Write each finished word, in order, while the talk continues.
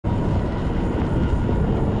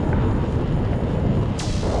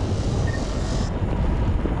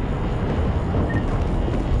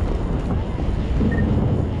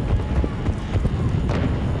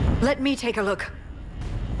Let me take a look.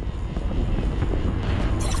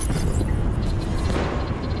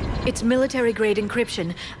 It's military-grade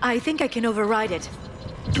encryption. I think I can override it.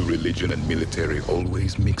 Do religion and military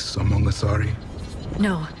always mix among Asari?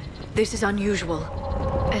 No, this is unusual.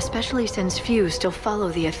 Especially since few still follow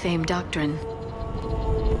the Athame doctrine.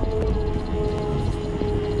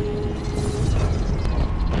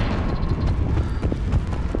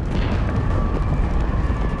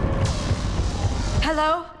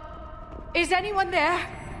 Hello? Is anyone there?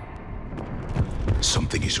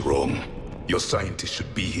 Something is wrong. Your scientists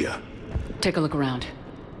should be here. Take a look around.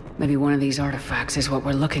 Maybe one of these artifacts is what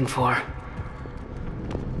we're looking for.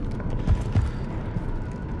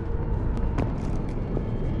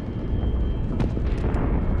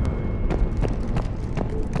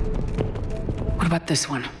 What about this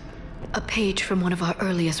one? A page from one of our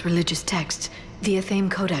earliest religious texts, the Athame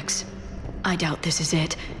Codex. I doubt this is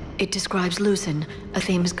it. It describes Lucen,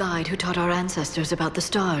 Athame's guide who taught our ancestors about the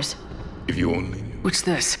stars. If you only knew. What's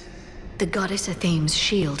this? The goddess Athame's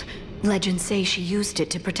shield. Legends say she used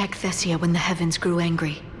it to protect Thessia when the heavens grew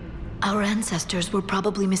angry. Our ancestors were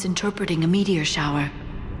probably misinterpreting a meteor shower.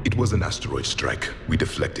 It was an asteroid strike. We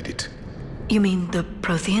deflected it. You mean the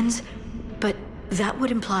Protheans? But that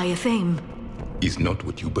would imply Athame. Is not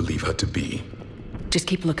what you believe her to be. Just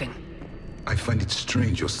keep looking. I find it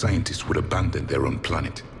strange your scientists would abandon their own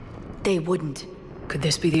planet. They wouldn't. Could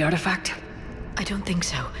this be the artifact? I don't think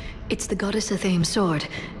so. It's the goddess Athame's sword.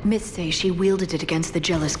 Myths say she wielded it against the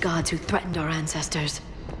jealous gods who threatened our ancestors.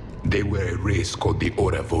 They were a race called the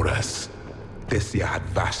Voras. Thessia had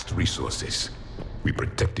vast resources. We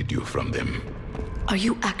protected you from them. Are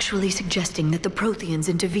you actually suggesting that the Protheans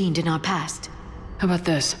intervened in our past? How about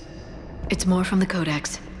this? It's more from the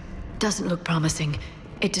Codex. Doesn't look promising.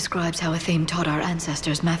 It describes how Athame taught our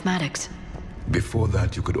ancestors mathematics. Before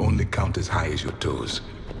that, you could only count as high as your toes.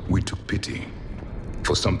 We took pity.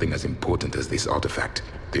 For something as important as this artifact,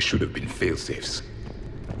 there should have been failsafes.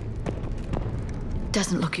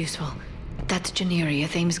 Doesn't look useful. That's Janiri,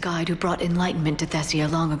 Athame's guide who brought enlightenment to Thessia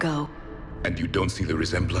long ago. And you don't see the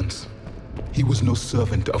resemblance? He was no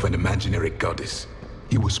servant of an imaginary goddess.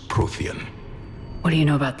 He was Prothean. What do you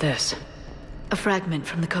know about this? A fragment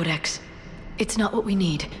from the Codex. It's not what we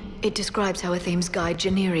need. It describes how Athame's guide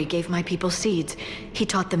Janiri gave my people seeds. He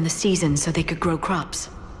taught them the seasons so they could grow crops.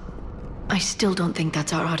 I still don't think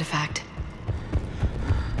that's our artifact.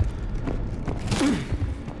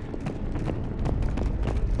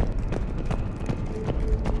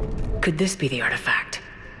 Could this be the artifact?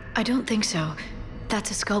 I don't think so.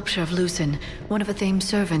 That's a sculpture of Lucen, one of Athame's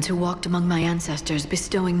servants who walked among my ancestors,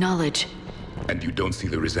 bestowing knowledge. And you don't see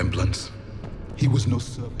the resemblance? He was no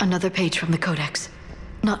servant. Another page from the Codex.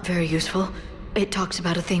 Not very useful. It talks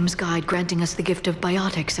about Athame's guide granting us the gift of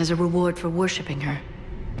biotics as a reward for worshipping her.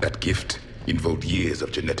 That gift involved years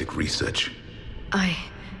of genetic research.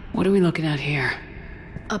 What are we looking at here?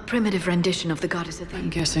 A primitive rendition of the goddess Athame. I'm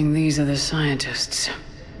guessing these are the scientists.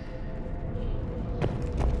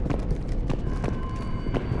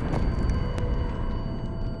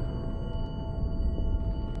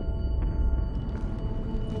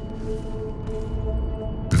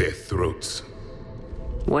 Their throats.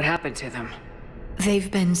 What happened to them? They've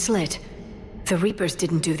been slit. The Reapers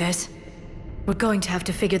didn't do this. We're going to have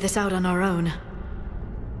to figure this out on our own.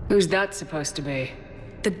 Who's that supposed to be?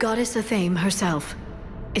 The goddess Athame herself.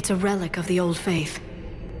 It's a relic of the old faith.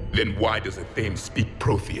 Then why does Athame speak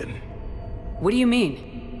Prothean? What do you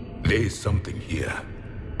mean? There is something here.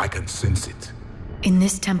 I can sense it. In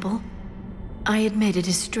this temple? I admit it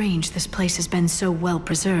is strange this place has been so well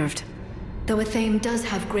preserved. Though Athame does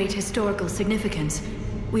have great historical significance,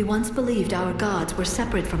 we once believed our gods were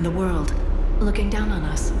separate from the world, looking down on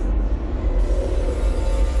us.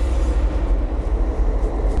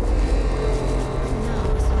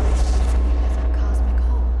 Now, as our cosmic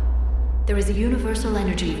whole, there is a universal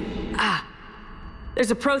energy. Ah!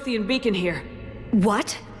 There's a Prothean beacon here.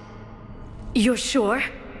 What? You're sure?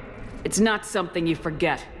 It's not something you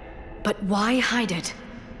forget. But why hide it?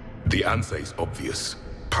 The answer is obvious.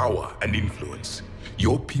 Power and influence.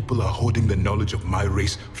 Your people are hoarding the knowledge of my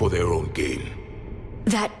race for their own gain.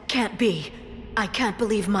 That can't be. I can't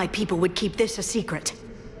believe my people would keep this a secret.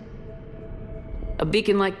 A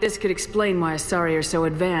beacon like this could explain why Asari are so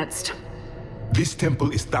advanced. This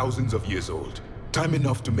temple is thousands of years old. Time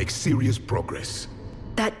enough to make serious progress.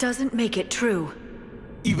 That doesn't make it true.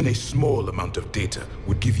 Even a small amount of data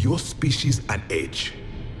would give your species an edge.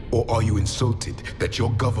 Or are you insulted that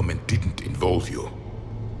your government didn't involve you?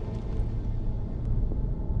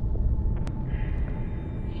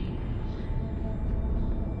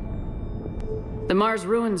 The Mars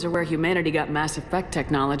ruins are where humanity got Mass Effect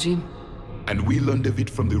technology. And we learned of it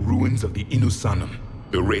from the ruins of the Inusanum,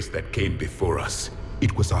 the race that came before us.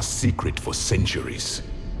 It was our secret for centuries.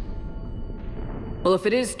 Well, if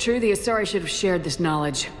it is true, the Asari should have shared this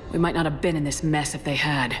knowledge. We might not have been in this mess if they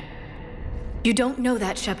had. You don't know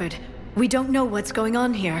that, Shepard. We don't know what's going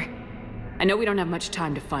on here. I know we don't have much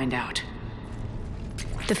time to find out.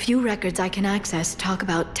 The few records I can access talk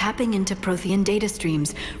about tapping into Prothean data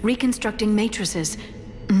streams, reconstructing matrices,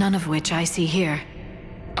 none of which I see here.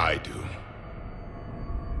 I do.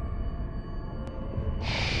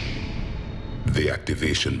 The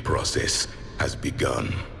activation process has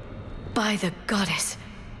begun. By the goddess.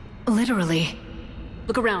 Literally.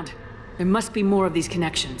 Look around. There must be more of these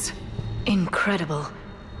connections. Incredible.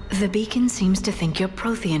 The beacon seems to think you're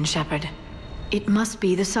Prothean, Shepard. It must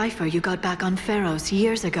be the cipher you got back on Pharos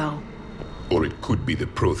years ago. Or it could be the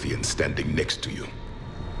Prothean standing next to you.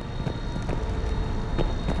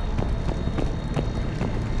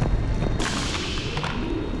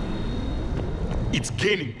 It's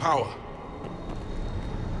gaining power.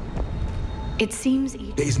 It seems...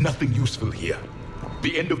 There is nothing useful here.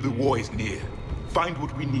 The end of the war is near. Find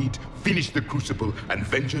what we need, finish the Crucible, and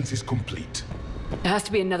vengeance is complete. There has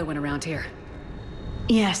to be another one around here.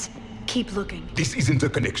 Yes. Keep looking. This isn't a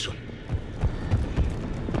connection.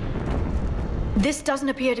 This doesn't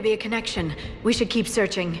appear to be a connection. We should keep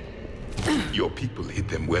searching. Your people hid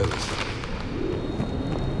them well.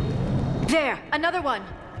 There! Another one!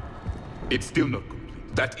 It's still not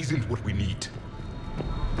complete. That isn't what we need.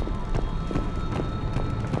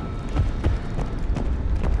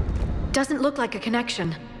 Doesn't look like a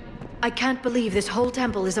connection. I can't believe this whole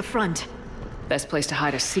temple is a front. Best place to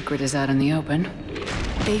hide a secret is out in the open.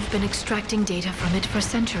 They've been extracting data from it for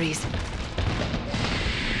centuries.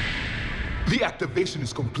 The activation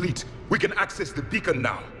is complete. We can access the beacon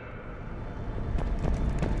now.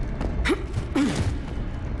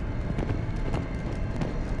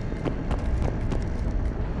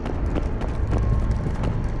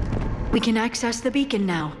 We can access the beacon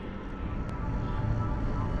now.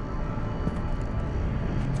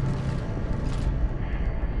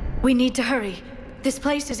 We need to hurry. This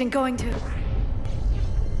place isn't going to...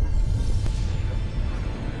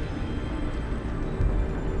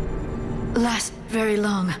 last very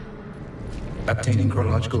long. Obtaining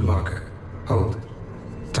chronological marker. Hold.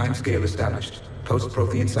 Timescale established.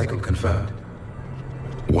 Post-Prothean cycle confirmed.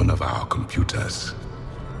 One of our computers.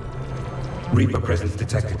 Reaper presence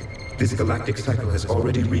detected. This galactic cycle has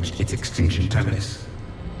already reached its extinction terminus.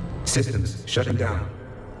 Systems shutting down.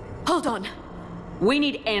 Hold on. We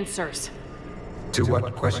need answers. To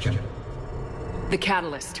what question? The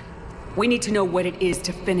catalyst. We need to know what it is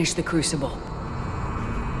to finish the Crucible.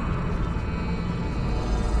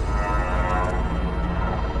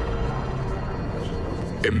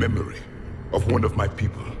 A memory of one of my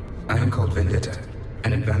people. I am called Vendetta,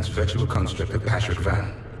 an advanced virtual construct of Patrick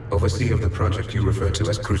Van, overseer of the project you refer to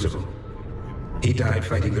as Crucible. He died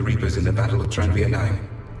fighting the Reapers in the Battle of Tranvia 9.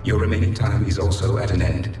 Your remaining time is also at an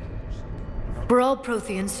end. Were all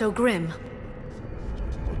Protheans so grim?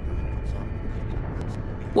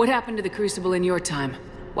 What happened to the Crucible in your time?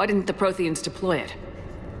 Why didn't the Protheans deploy it?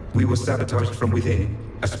 We were sabotaged from within.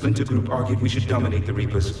 A splinter group argued we should dominate the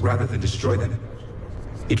Reapers rather than destroy them.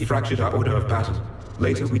 It fractured our order of battle.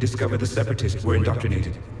 Later, we discovered the Separatists were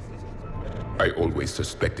indoctrinated. I always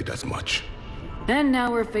suspected as much. And now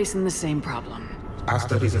we're facing the same problem. Our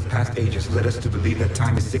studies of past ages led us to believe that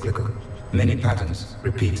time is cyclical. Many patterns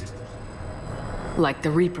repeat. Like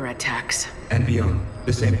the Reaper attacks. And beyond,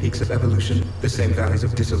 the same peaks of evolution, the same valleys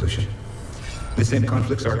of dissolution. The same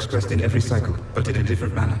conflicts are expressed in every cycle, but in a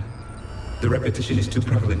different manner. The repetition is too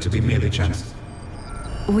prevalent to be merely chance.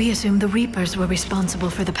 We assume the Reapers were responsible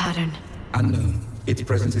for the pattern. Unknown. Its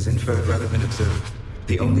presence is inferred rather than observed.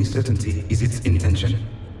 The only certainty is its intention.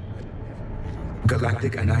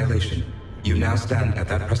 Galactic annihilation. You now stand at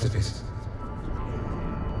that precipice.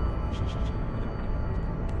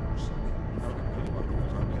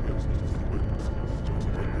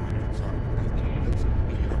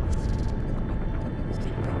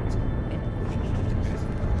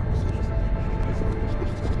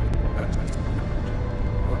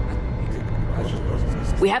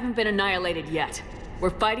 We haven't been annihilated yet.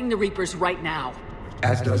 We're fighting the Reapers right now.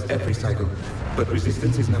 As does every cycle. But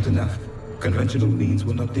resistance is not enough. Conventional means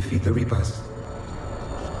will not defeat the Reapers.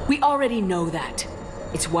 We already know that.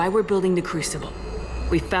 It's why we're building the Crucible.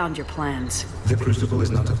 We found your plans. The Crucible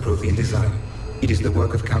is not of Prothean design. It is the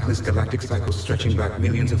work of countless galactic cycles stretching back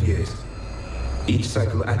millions of years. Each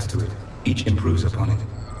cycle adds to it. Each improves upon it.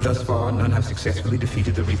 Thus far, none have successfully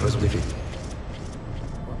defeated the Reapers with it.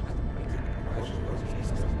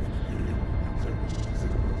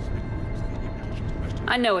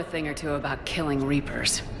 I know a thing or two about killing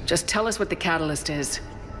Reapers. Just tell us what the catalyst is.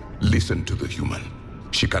 Listen to the human.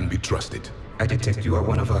 She can be trusted. I detect you are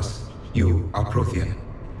one of us. You are Prothean.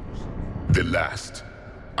 The last.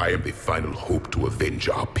 I am the final hope to avenge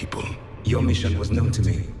our people. Your mission was known to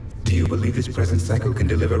me. Do you believe this present cycle can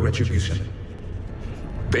deliver retribution?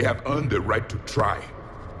 They have earned the right to try.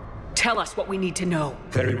 Tell us what we need to know.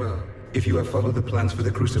 Very well. If you have followed the plans for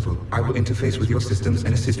the Crucible, I will interface with your systems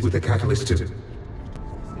and assist with the catalyst too.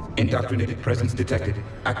 Indoctrinated presence detected.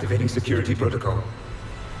 Activating security protocol.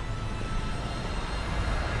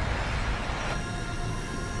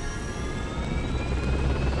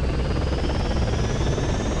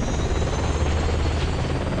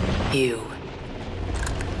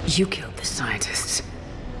 You killed the scientists.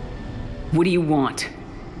 What do you want?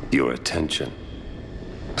 Your attention.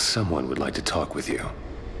 Someone would like to talk with you.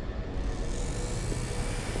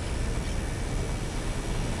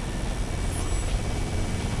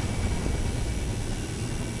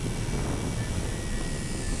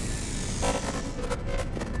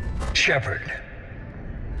 Shepard.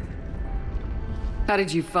 How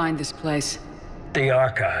did you find this place? The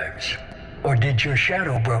archives. Or did your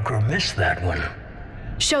shadow broker miss that one?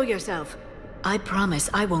 Show yourself. I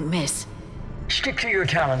promise I won't miss. Stick to your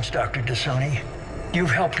talents, Dr. Dasoni.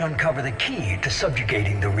 You've helped uncover the key to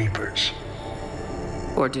subjugating the Reapers.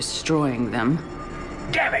 Or destroying them.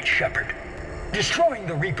 Damn it, Shepard. Destroying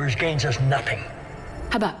the Reapers gains us nothing.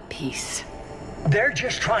 How about peace? They're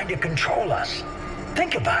just trying to control us.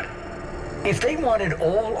 Think about it. If they wanted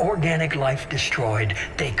all organic life destroyed,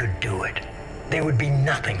 they could do it. There would be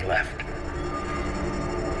nothing left.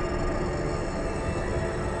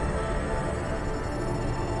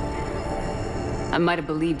 I might have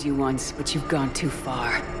believed you once, but you've gone too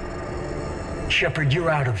far. Shepard, you're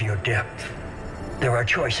out of your depth. There are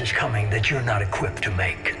choices coming that you're not equipped to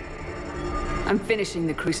make. I'm finishing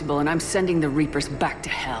the Crucible and I'm sending the Reapers back to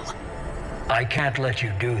hell. I can't let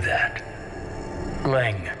you do that.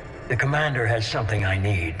 Leng, the commander has something I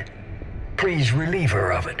need. Please relieve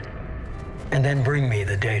her of it. And then bring me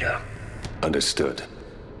the data. Understood.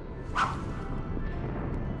 I've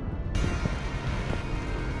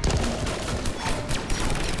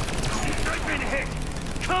been hit!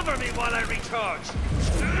 Cover me while I recharge!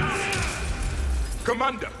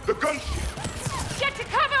 Commander, the gunship! Get to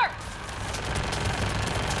cover!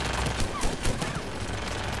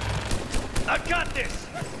 I've got this!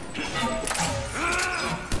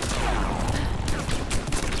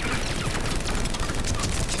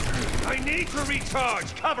 I need to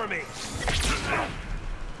recharge! Cover me!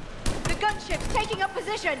 The gunship's taking up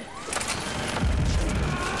position!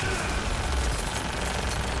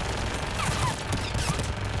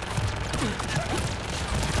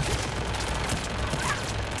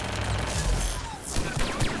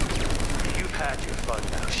 You've had your fun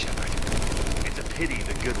now, Shepard. It's a pity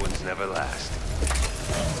the good ones never last.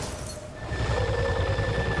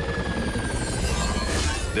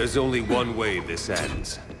 There's only one way this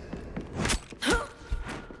ends.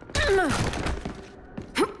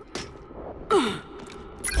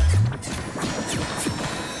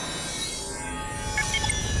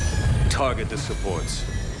 Target the supports.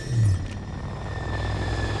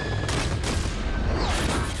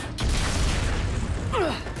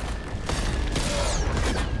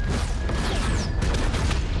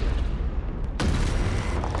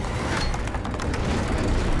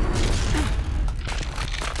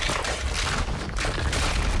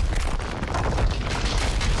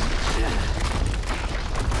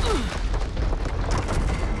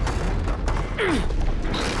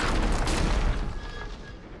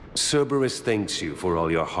 Cerberus thanks you for all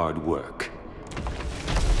your hard work.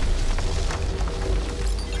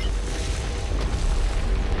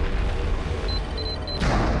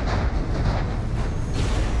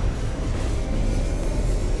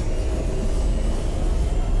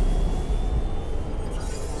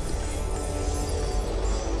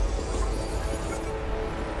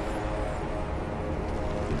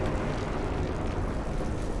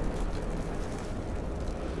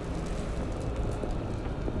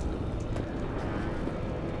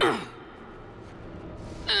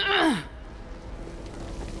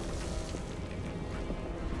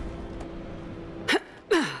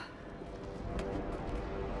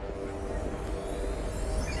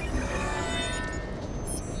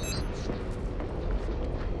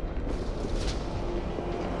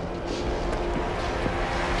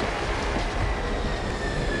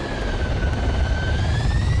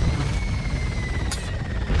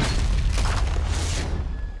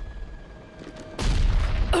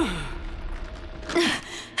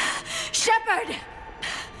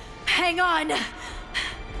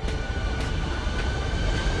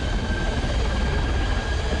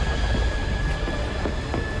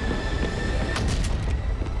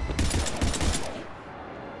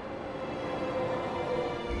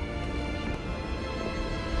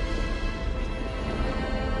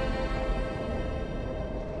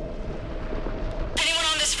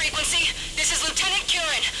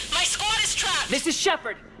 This is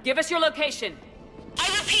Shepard. Give us your location. I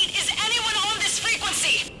repeat, is anyone on this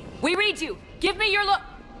frequency? We read you. Give me your The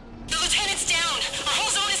lieutenant's down. Our whole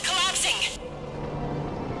zone is collapsing.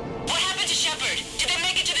 What happened to Shepard? Did they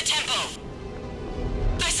make it to the temple?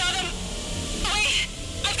 I saw them... Wait!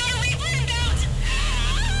 I've got a Reaper inbound!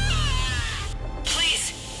 Please,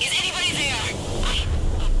 is anybody there?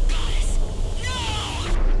 Oh, goddess.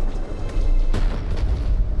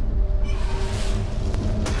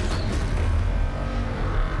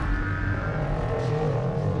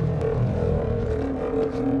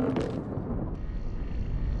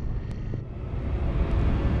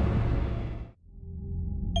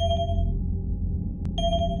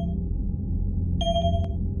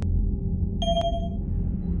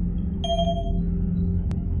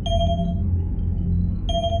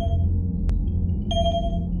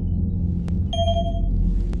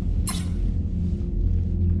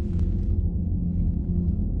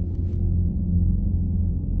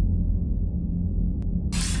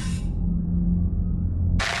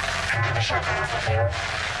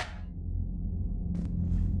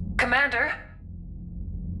 Commander?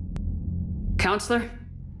 Counselor?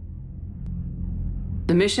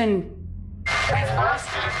 The mission... We've lost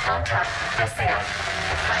contact with Thessia.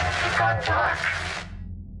 The planet has gone dark.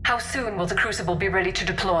 How soon will the Crucible be ready to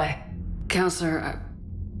deploy? Counselor,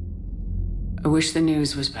 I wish the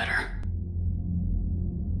news was better.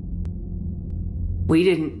 We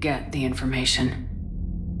didn't get the information.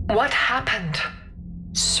 What happened?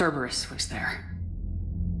 Cerberus was there.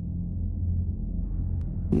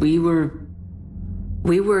 We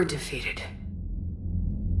were defeated.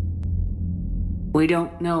 We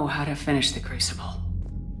don't know how to finish the Crucible.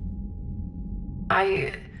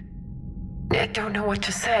 I don't know what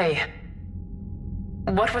to say.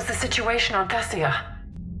 What was the situation on Thessia?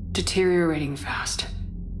 Deteriorating fast.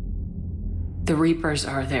 The Reapers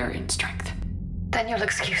are there in strength. Then you'll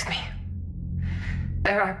excuse me.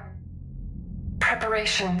 There are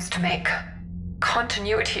preparations to make,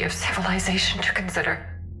 continuity of civilization to consider.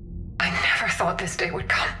 I never thought this day would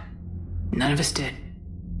come. None of us did.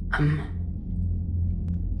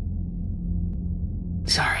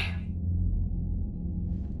 Sorry.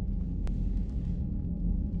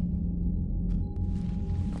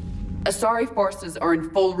 Asari forces are in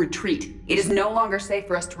full retreat. It is no longer safe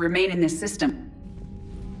for us to remain in this system.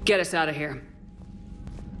 Get us out of here.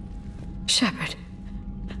 Shepard.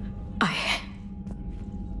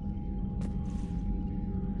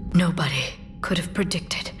 Nobody could have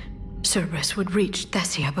predicted Cerberus would reach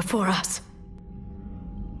Thessia before us.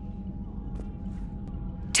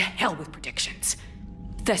 To hell with predictions.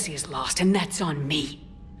 Thessia's lost, and that's on me.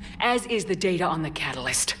 As is the data on the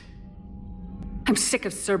catalyst. I'm sick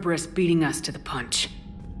of Cerberus beating us to the punch.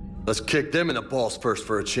 Let's kick them in the balls first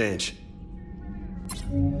for a change.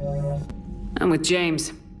 I'm with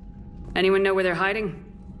James. Anyone know where they're hiding?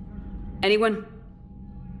 Anyone?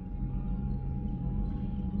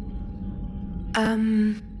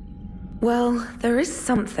 Well, there is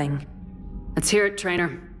something. Let's hear it,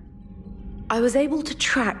 Trainer. I was able to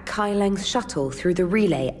track Kai Leng's shuttle through the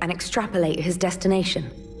relay and extrapolate his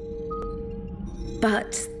destination.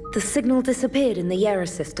 But the signal disappeared in the Liara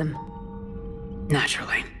system.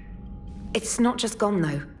 Naturally. It's not just gone,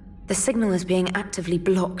 though. The signal is being actively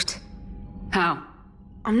blocked. How?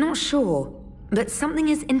 I'm not sure, but something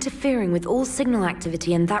is interfering with all signal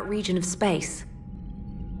activity in that region of space.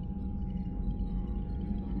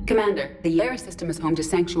 Commander, the Liara system is home to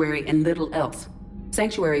Sanctuary and little else.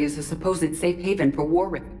 Sanctuary is a supposed safe haven for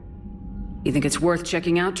Warwick. You think it's worth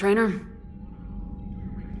checking out, Trainer?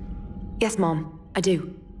 Yes, Mom, I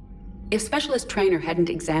do. If Specialist Trainer hadn't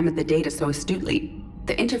examined the data so astutely,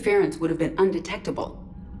 the interference would have been undetectable.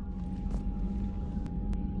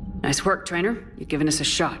 Nice work, Trainer. You've given us a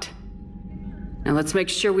shot. Now let's make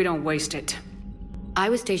sure we don't waste it. I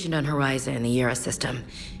was stationed on Horizon in the Liara system.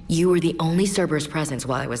 You were the only Cerberus presence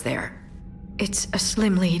while I was there. It's a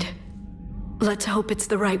slim lead. Let's hope it's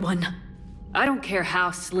the right one. I don't care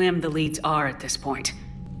how slim the leads are at this point.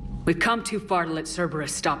 We've come too far to let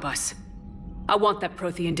Cerberus stop us. I want that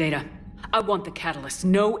Prothean data. I want the catalyst.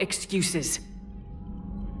 No excuses.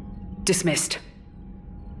 Dismissed.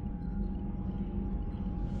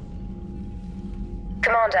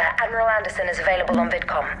 Commander, Admiral Anderson is available on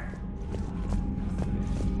VidCom.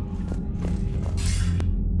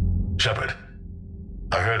 Shepard,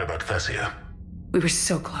 I heard about Thessia. We were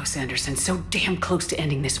so close, Anderson. So damn close to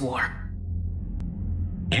ending this war.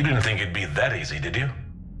 You didn't think it'd be that easy, did you?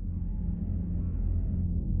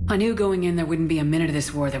 I knew going in there wouldn't be a minute of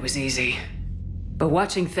this war that was easy. But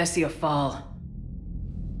watching Thessia fall,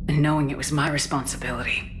 and knowing it was my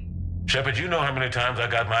responsibility. Shepard, you know how many times I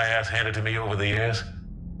got my ass handed to me over the years?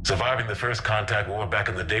 Surviving the first contact war back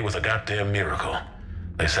in the day was a goddamn miracle.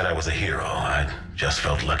 They said I was a hero. I just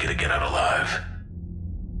felt lucky to get out alive.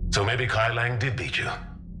 So maybe Kai Lang did beat you.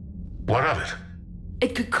 What of it?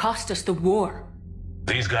 It could cost us the war.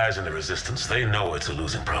 These guys in the Resistance, they know it's a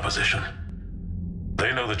losing proposition.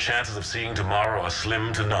 They know the chances of seeing tomorrow are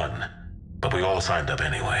slim to none. But we all signed up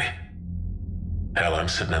anyway. Hell, I'm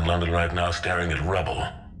sitting in London right now staring at rubble.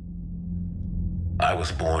 I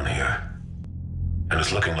was born here. And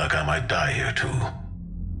it's looking like I might die here too.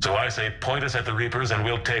 So I say point us at the Reapers and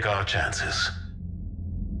we'll take our chances.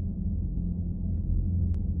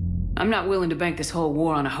 I'm not willing to bank this whole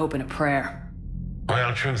war on a hope and a prayer.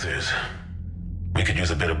 Well, truth is, we could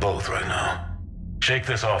use a bit of both right now. Shake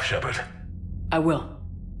this off, Shepard. I will.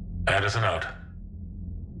 Anderson out.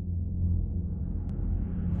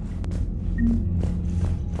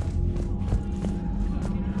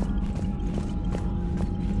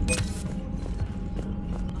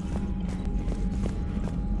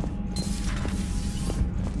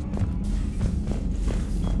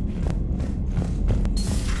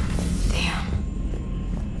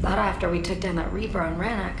 Not after we took down that Reaper on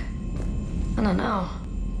Rannoch. I don't know.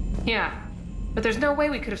 Yeah, but there's no way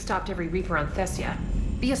we could have stopped every Reaper on Thessia.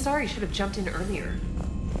 The Asari should have jumped in earlier.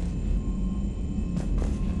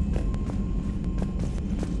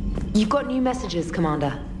 You've got new messages,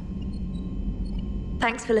 Commander.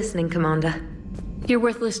 Thanks for listening, Commander. You're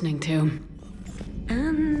worth listening to.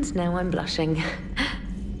 And now I'm blushing.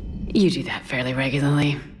 You do that fairly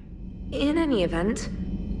regularly. In any event,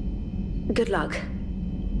 good luck.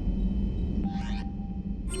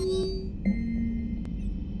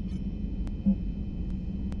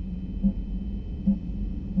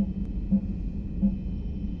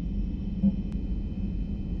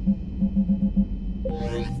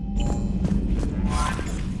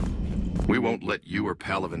 We won't let you or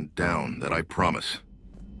Palaven down, that I promise.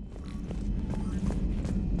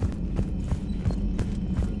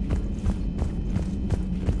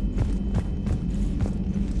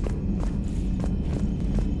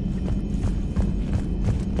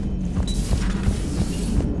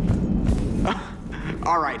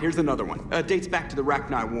 Alright, here's another one. Dates back to the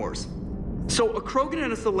Rachni Wars. So, a Krogan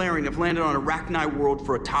and a Salarian have landed on a Rachni world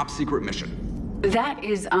for a top-secret mission. That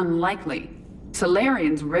is unlikely.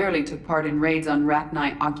 Salarians rarely took part in raids on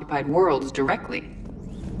Rachni-occupied worlds directly.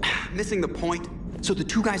 Missing the point? So the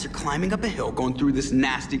two guys are climbing up a hill going through this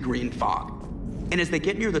nasty green fog. And as they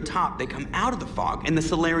get near the top, they come out of the fog, and the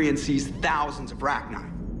Salarian sees thousands of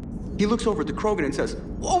Rachni. He looks over at the Krogan and says,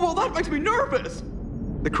 "Oh, well, that makes me nervous!"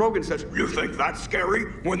 The Krogan says, "You think that's scary?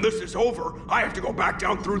 When this is over, I have to go back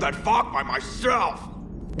down through that fog by myself!"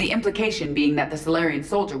 The implication being that the Salarian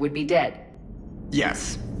soldier would be dead.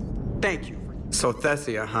 Yes. Thank you. So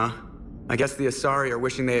Thessia, huh? I guess the Asari are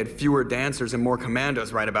wishing they had fewer dancers and more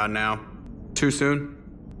commandos right about now. Too soon?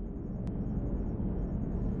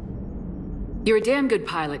 You're a damn good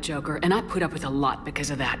pilot, Joker, and I put up with a lot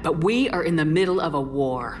because of that, but we are in the middle of a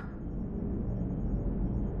war.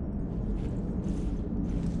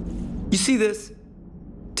 You see this?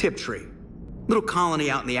 Tiptree. Little colony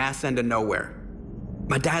out in the ass end of nowhere.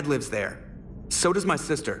 My dad lives there. So does my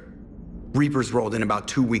sister. Reapers rolled in about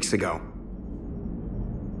 2 weeks ago.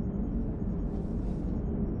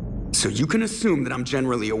 So you can assume that I'm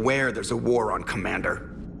generally aware there's a war on,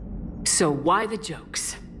 Commander. So why the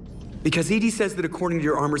jokes? Because EDI says that according to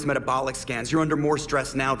your armor's metabolic scans, you're under more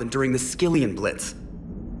stress now than during the Skillian Blitz.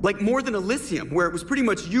 Like more than Elysium, where it was pretty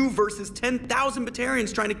much you versus 10,000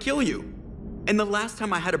 Batarians trying to kill you. And the last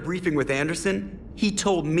time I had a briefing with Anderson, he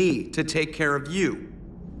told me to take care of you.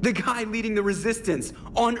 The guy leading the Resistance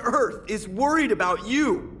on Earth is worried about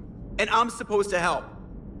you. And I'm supposed to help.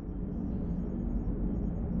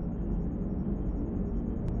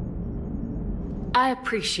 I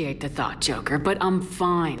appreciate the thought, Joker, but I'm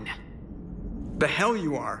fine. The hell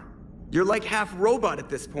you are. You're like half robot at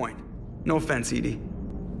this point. No offense, EDI.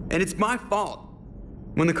 And it's my fault.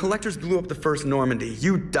 When the Collectors blew up the first Normandy,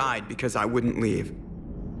 you died because I wouldn't leave.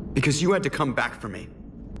 Because you had to come back for me.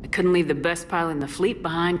 I couldn't leave the best pilot in the fleet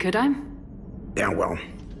behind, could I? Yeah, well,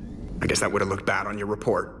 I guess that would have looked bad on your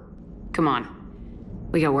report. Come on.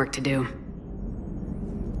 We got work to do.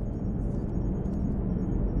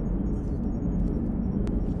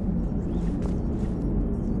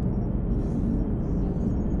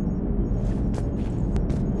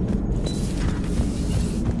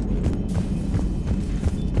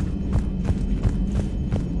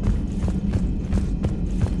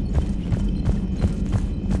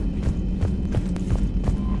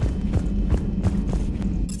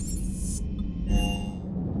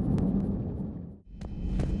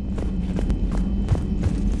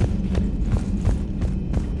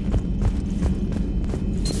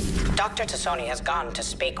 Dr. Tassoni has gone to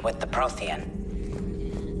speak with the Prothean.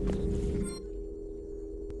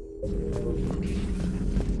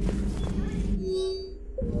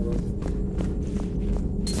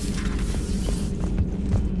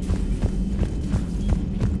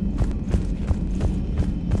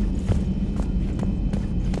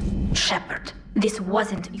 Shepard, this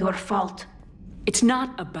wasn't your fault. It's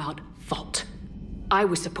not about fault. I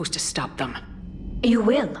was supposed to stop them. You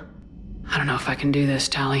will. I don't know if I can do this,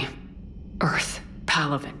 Tali. Earth,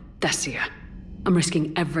 Palaven, Thessia. I'm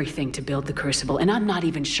risking everything to build the Crucible, and I'm not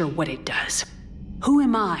even sure what it does. Who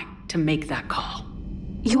am I to make that call?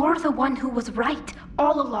 You're the one who was right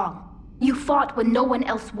all along. You fought when no one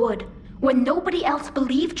else would, when nobody else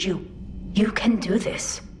believed you. You can do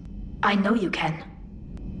this. I know you can.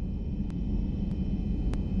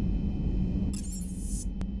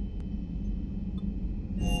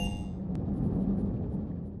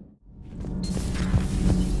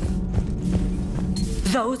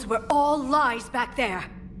 Those were all lies back there.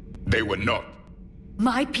 They were not.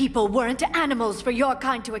 My people weren't animals for your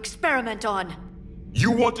kind to experiment on.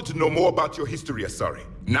 You wanted to know more about your history, Asari.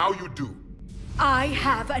 Now you do. I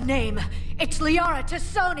have a name. It's Liara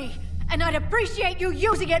Tassoni, and I'd appreciate you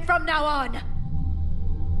using it from now on.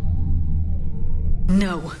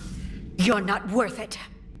 No, you're not worth it.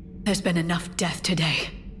 There's been enough death today.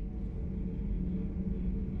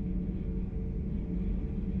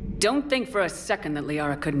 Don't think for a second that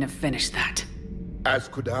Liara couldn't have finished that. As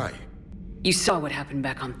could I. You saw what happened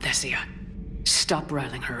back on Thessia. Stop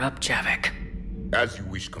riling her up, Javik. As you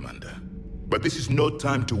wish, Commander. But this is no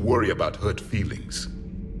time to worry about hurt feelings.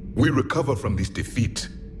 We recover from this defeat,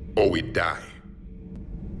 or we die.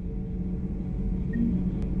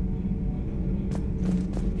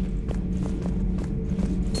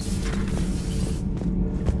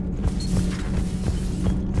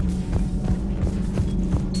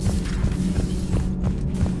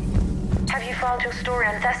 Have you filed your story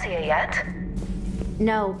on Thessia yet?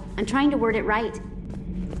 No, I'm trying to word it right.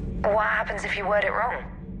 What happens if you word it wrong?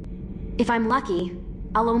 If I'm lucky,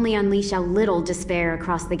 I'll only unleash a little despair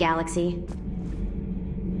across the galaxy.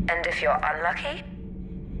 And if you're unlucky?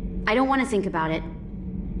 I don't want to think about it.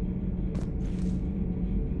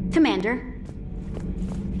 Commander.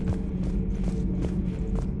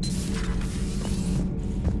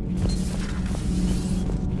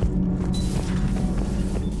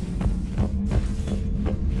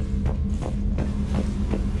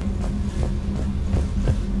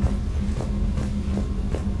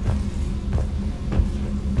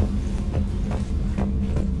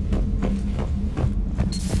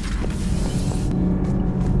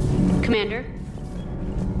 Commander?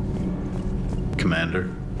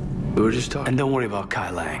 Commander? We were just talking. And don't worry about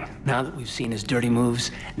Kai Lang. Now that we've seen his dirty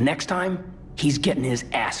moves, next time, he's getting his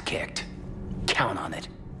ass kicked. Count on it.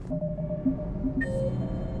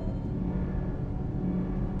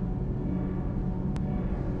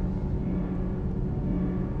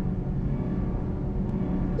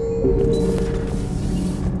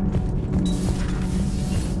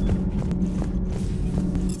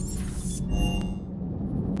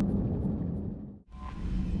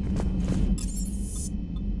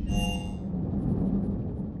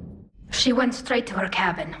 She went straight to her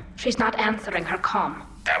cabin. She's not answering her comm.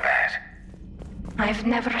 How bad? I've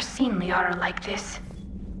never seen Liara like this.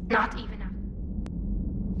 Not even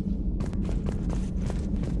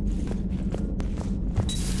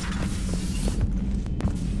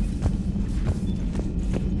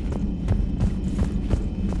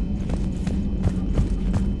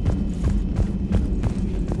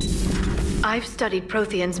I've studied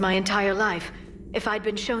Protheans my entire life. If I'd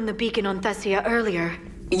been shown the beacon on Thessia earlier...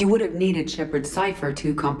 You would have needed Shepard's cipher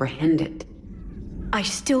to comprehend it. I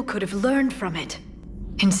still could have learned from it.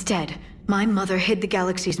 Instead, my mother hid the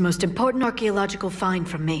galaxy's most important archaeological find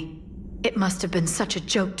from me. It must have been such a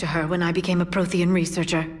joke to her when I became a Prothean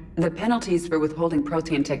researcher. The penalties for withholding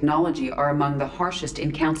Prothean technology are among the harshest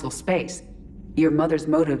in Council space. Your mother's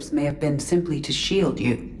motives may have been simply to shield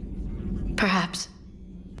you. Perhaps.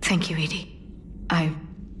 Thank you, Edie.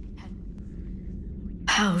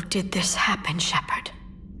 How did this happen, Shepard?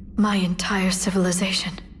 My entire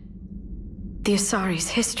civilization. The Asari's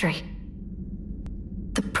history.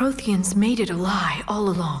 The Protheans made it a lie all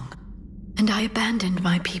along, and I abandoned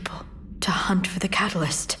my people to hunt for the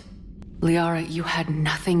catalyst. Liara, you had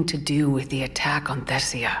nothing to do with the attack on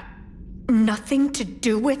Thessia. Nothing to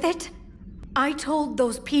do with it? I told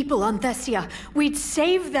those people on Thessia we'd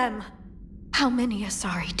save them. How many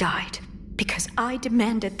Asari died because I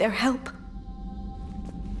demanded their help?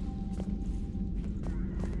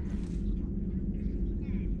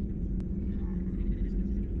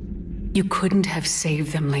 You couldn't have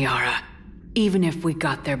saved them, Liara. even if we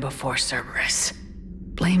got there before Cerberus.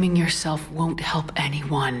 Blaming yourself won't help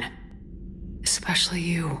anyone. Especially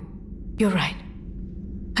you. You're right.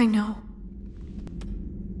 I know.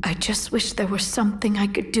 I just wish there was something I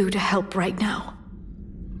could do to help right now.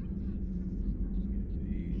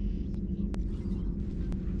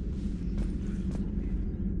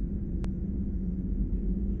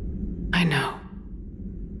 I know.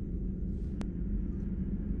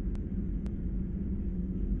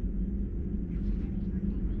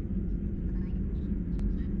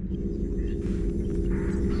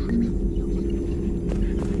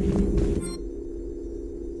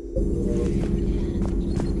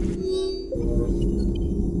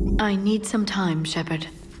 I need some time, Shepard.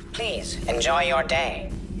 Please, enjoy your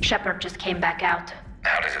day. Shepard just came back out.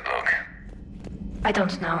 How does it look? I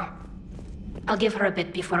don't know. I'll give her a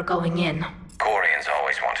bit before going in. Corians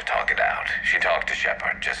always want to talk it out. She talked to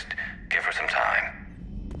Shepard. Just give her some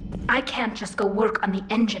time. I can't just go work on the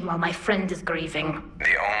engine while my friend is grieving.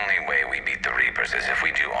 The only way we beat the Reapers is if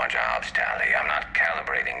we do our jobs, Tali. I'm not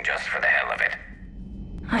calibrating just for the hell of it.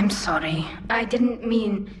 I'm sorry. I didn't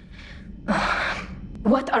mean...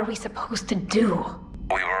 What are we supposed to do?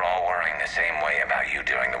 We were all worrying the same way about you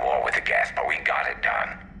during the war with the gas, but we got it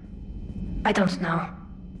done. I don't know.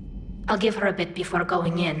 I'll give her a bit before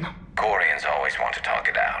going in. Corians always want to talk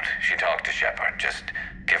it out. She talked to Shepard. Just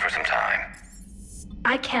give her some time.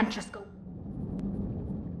 I can't just go...